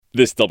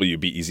This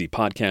WBEZ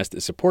podcast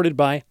is supported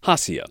by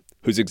Hacia,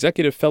 whose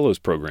Executive Fellows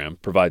Program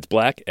provides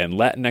Black and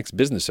Latinx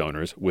business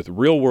owners with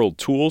real-world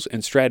tools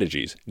and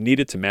strategies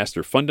needed to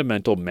master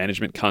fundamental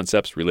management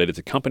concepts related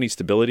to company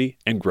stability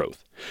and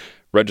growth.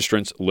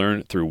 Registrants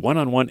learn through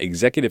one-on-one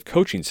executive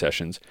coaching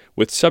sessions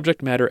with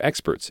subject matter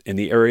experts in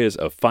the areas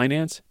of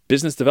finance,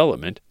 business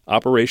development,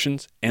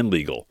 operations, and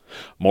legal.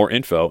 More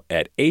info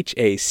at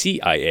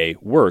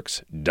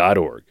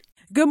haciaworks.org.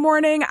 Good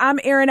morning, I'm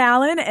Erin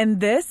Allen,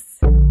 and this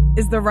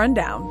is The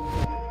Rundown.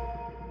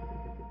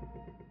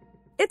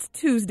 It's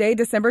Tuesday,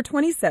 December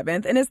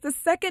 27th, and it's the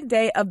second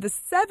day of the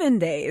 7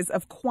 days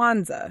of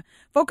Kwanzaa,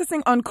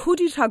 focusing on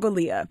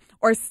Kujichagulia,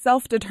 or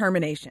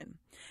self-determination.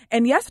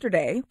 And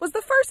yesterday was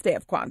the first day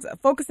of Kwanzaa,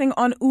 focusing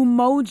on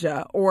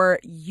Umoja, or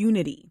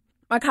unity.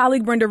 My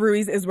colleague Brenda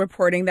Ruiz is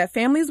reporting that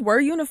families were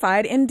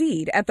unified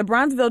indeed at the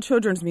Bronzeville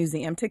Children's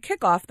Museum to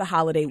kick off the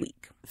holiday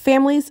week.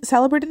 Families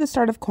celebrated the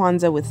start of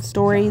Kwanzaa with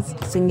stories,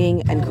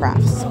 singing, and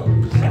crafts.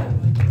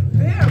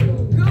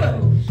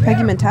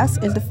 Peggy Montez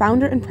is the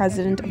founder and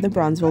president of the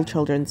Bronzeville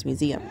Children's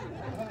Museum.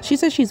 She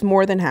says she's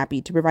more than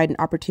happy to provide an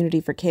opportunity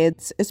for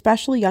kids,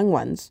 especially young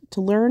ones, to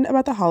learn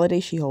about the holiday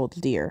she holds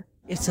dear.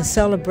 It's a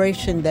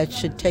celebration that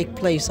should take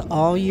place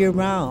all year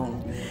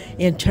round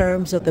in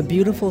terms of the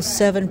beautiful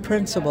 7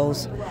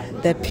 principles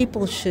that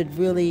people should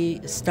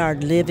really start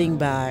living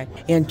by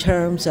in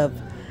terms of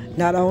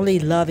not only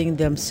loving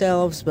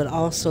themselves but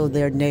also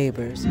their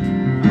neighbors.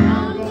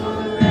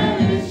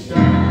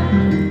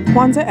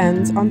 Kwanzaa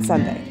ends on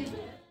Sunday.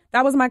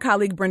 That was my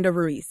colleague Brenda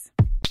Ruiz.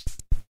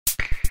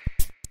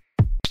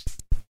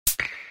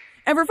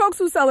 And for folks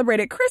who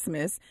celebrated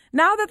Christmas,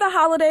 now that the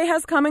holiday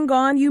has come and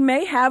gone, you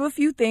may have a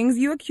few things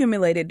you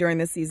accumulated during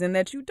the season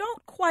that you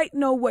don't quite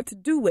know what to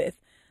do with.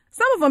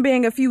 Some of them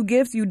being a few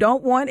gifts you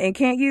don't want and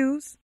can't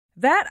use.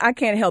 That I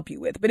can't help you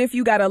with, but if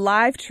you got a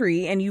live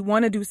tree and you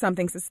want to do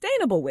something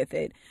sustainable with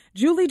it,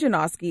 Julie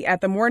Janoski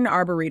at the Morton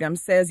Arboretum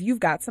says you've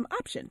got some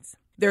options.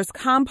 There's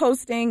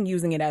composting,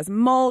 using it as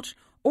mulch,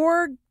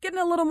 or getting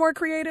a little more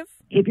creative.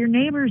 If your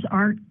neighbors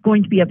aren't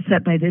going to be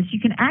upset by this,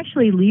 you can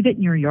actually leave it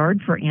in your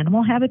yard for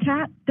animal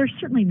habitat. They're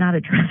certainly not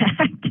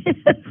attractive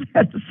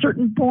at a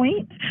certain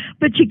point,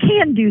 but you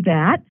can do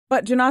that.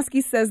 But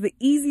Janoski says the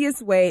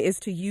easiest way is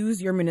to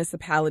use your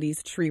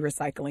municipality's tree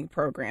recycling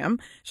program.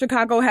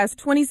 Chicago has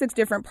 26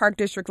 different Park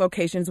District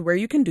locations where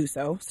you can do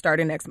so,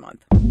 starting next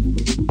month.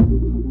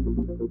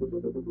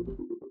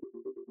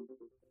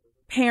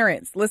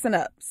 Parents, listen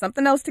up.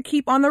 Something else to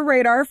keep on the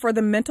radar for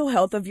the mental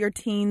health of your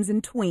teens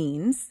and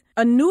tweens.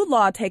 A new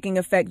law taking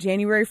effect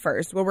January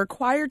 1st will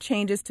require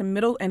changes to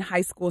middle and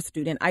high school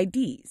student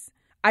IDs.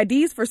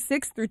 IDs for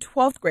 6th through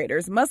 12th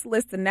graders must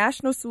list the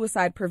National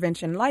Suicide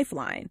Prevention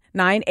Lifeline,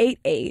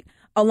 988,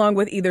 along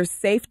with either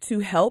Safe to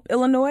Help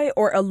Illinois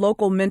or a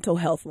local mental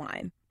health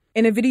line.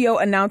 In a video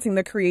announcing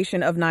the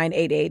creation of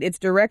 988, its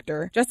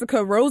director, Jessica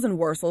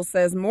Rosenworcel,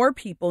 says more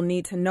people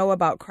need to know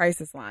about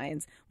crisis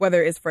lines,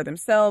 whether it's for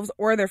themselves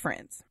or their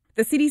friends.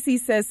 The CDC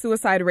says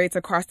suicide rates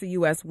across the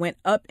U.S. went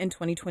up in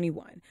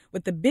 2021,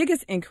 with the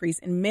biggest increase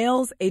in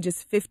males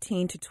ages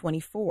 15 to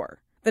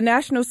 24. The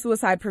National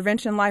Suicide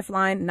Prevention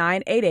Lifeline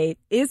 988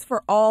 is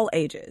for all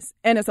ages,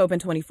 and it's open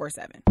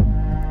 24/7.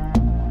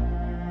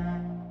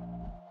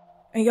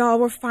 And y'all,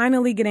 we're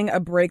finally getting a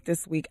break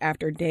this week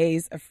after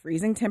days of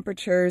freezing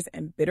temperatures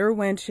and bitter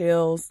wind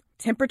chills.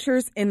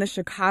 Temperatures in the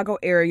Chicago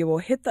area will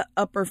hit the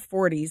upper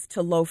 40s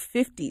to low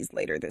 50s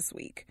later this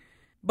week.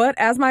 But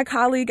as my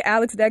colleague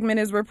Alex Degman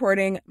is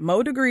reporting,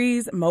 mo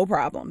degrees, mo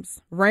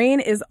problems. Rain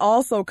is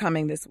also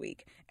coming this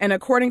week. And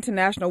according to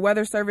National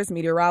Weather Service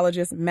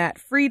meteorologist Matt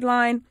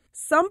Friedline,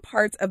 some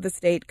parts of the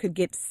state could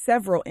get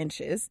several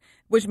inches,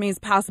 which means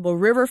possible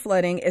river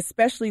flooding,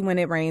 especially when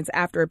it rains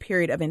after a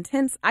period of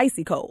intense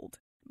icy cold.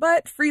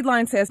 But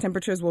Friedline says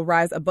temperatures will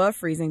rise above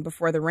freezing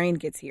before the rain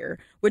gets here,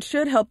 which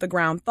should help the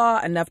ground thaw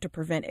enough to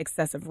prevent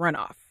excessive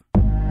runoff.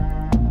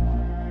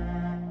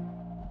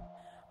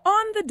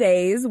 On the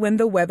days when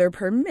the weather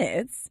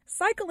permits,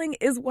 cycling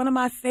is one of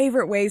my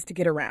favorite ways to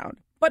get around.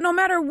 But no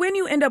matter when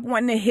you end up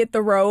wanting to hit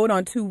the road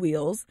on 2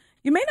 wheels,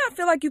 you may not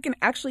feel like you can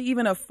actually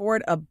even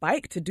afford a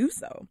bike to do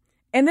so.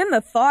 And then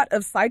the thought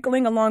of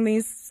cycling along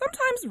these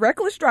sometimes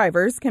reckless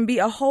drivers can be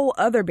a whole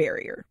other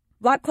barrier.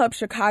 Block Club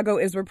Chicago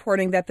is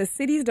reporting that the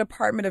city's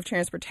Department of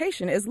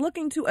Transportation is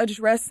looking to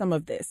address some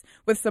of this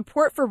with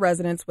support for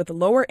residents with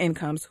lower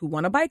incomes who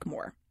want to bike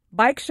more.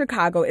 Bike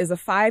Chicago is a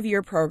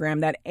 5-year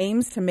program that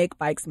aims to make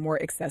bikes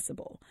more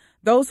accessible.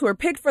 Those who are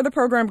picked for the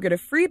program get a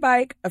free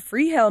bike, a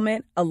free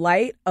helmet, a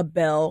light, a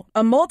bell,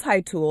 a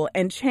multi-tool,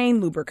 and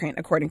chain lubricant,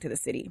 according to the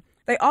city.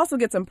 They also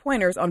get some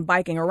pointers on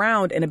biking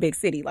around in a big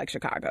city like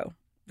Chicago.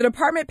 The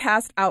department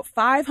passed out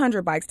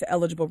 500 bikes to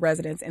eligible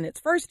residents in its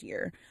first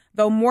year,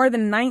 though more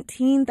than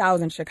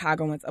 19,000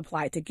 Chicagoans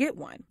applied to get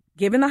one.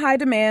 Given the high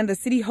demand, the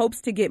city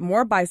hopes to get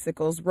more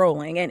bicycles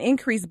rolling and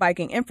increase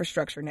biking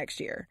infrastructure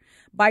next year.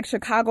 Bike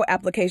Chicago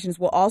applications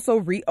will also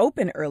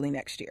reopen early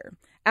next year.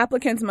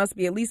 Applicants must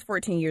be at least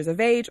 14 years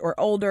of age or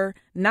older,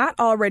 not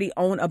already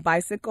own a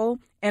bicycle,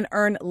 and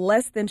earn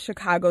less than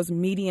Chicago's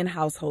median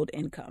household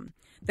income.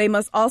 They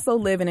must also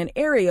live in an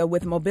area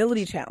with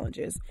mobility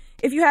challenges.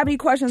 If you have any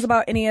questions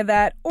about any of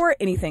that or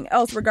anything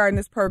else regarding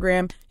this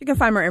program, you can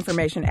find more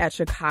information at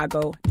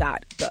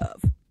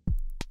chicago.gov.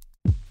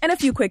 And a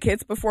few quick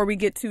hits before we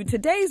get to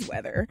today's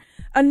weather.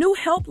 A new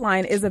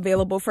helpline is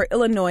available for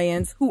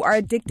Illinoisans who are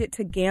addicted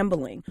to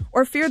gambling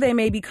or fear they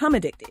may become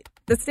addicted.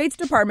 The state's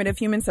Department of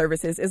Human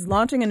Services is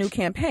launching a new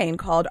campaign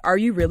called Are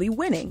You Really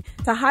Winning?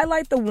 To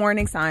highlight the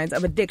warning signs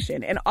of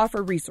addiction and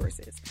offer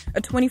resources.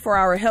 A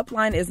 24-hour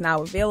helpline is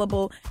now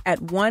available at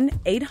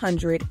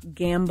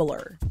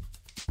 1-800-GAMBLER.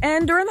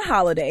 And during the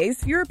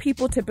holidays, fewer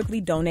people typically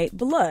donate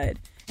blood,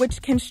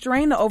 which can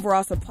strain the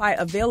overall supply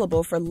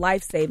available for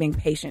life-saving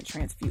patient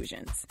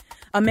transfusions.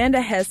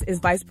 Amanda Hess is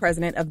Vice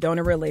President of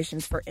Donor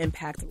Relations for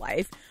Impact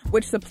Life,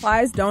 which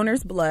supplies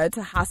donors' blood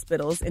to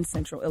hospitals in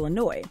central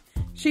Illinois.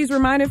 She's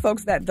reminded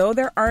folks that though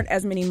there aren't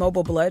as many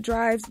mobile blood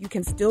drives, you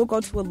can still go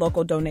to a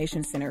local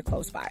donation center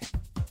close by.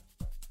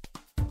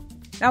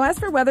 Now, as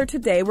for weather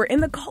today, we're in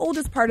the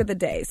coldest part of the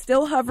day,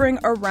 still hovering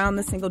around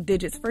the single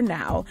digits for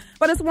now,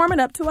 but it's warming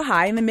up to a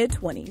high in the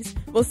mid-20s.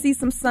 We'll see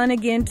some sun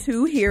again,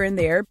 too, here and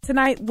there.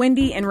 Tonight,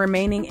 windy and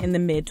remaining in the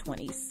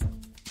mid-20s.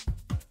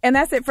 And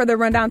that's it for the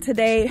rundown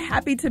today.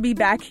 Happy to be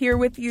back here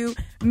with you.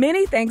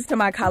 Many thanks to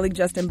my colleague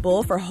Justin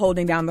Bull for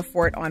holding down the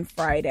fort on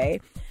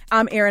Friday.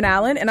 I'm Erin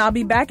Allen, and I'll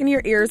be back in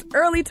your ears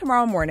early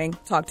tomorrow morning.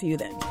 Talk to you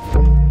then.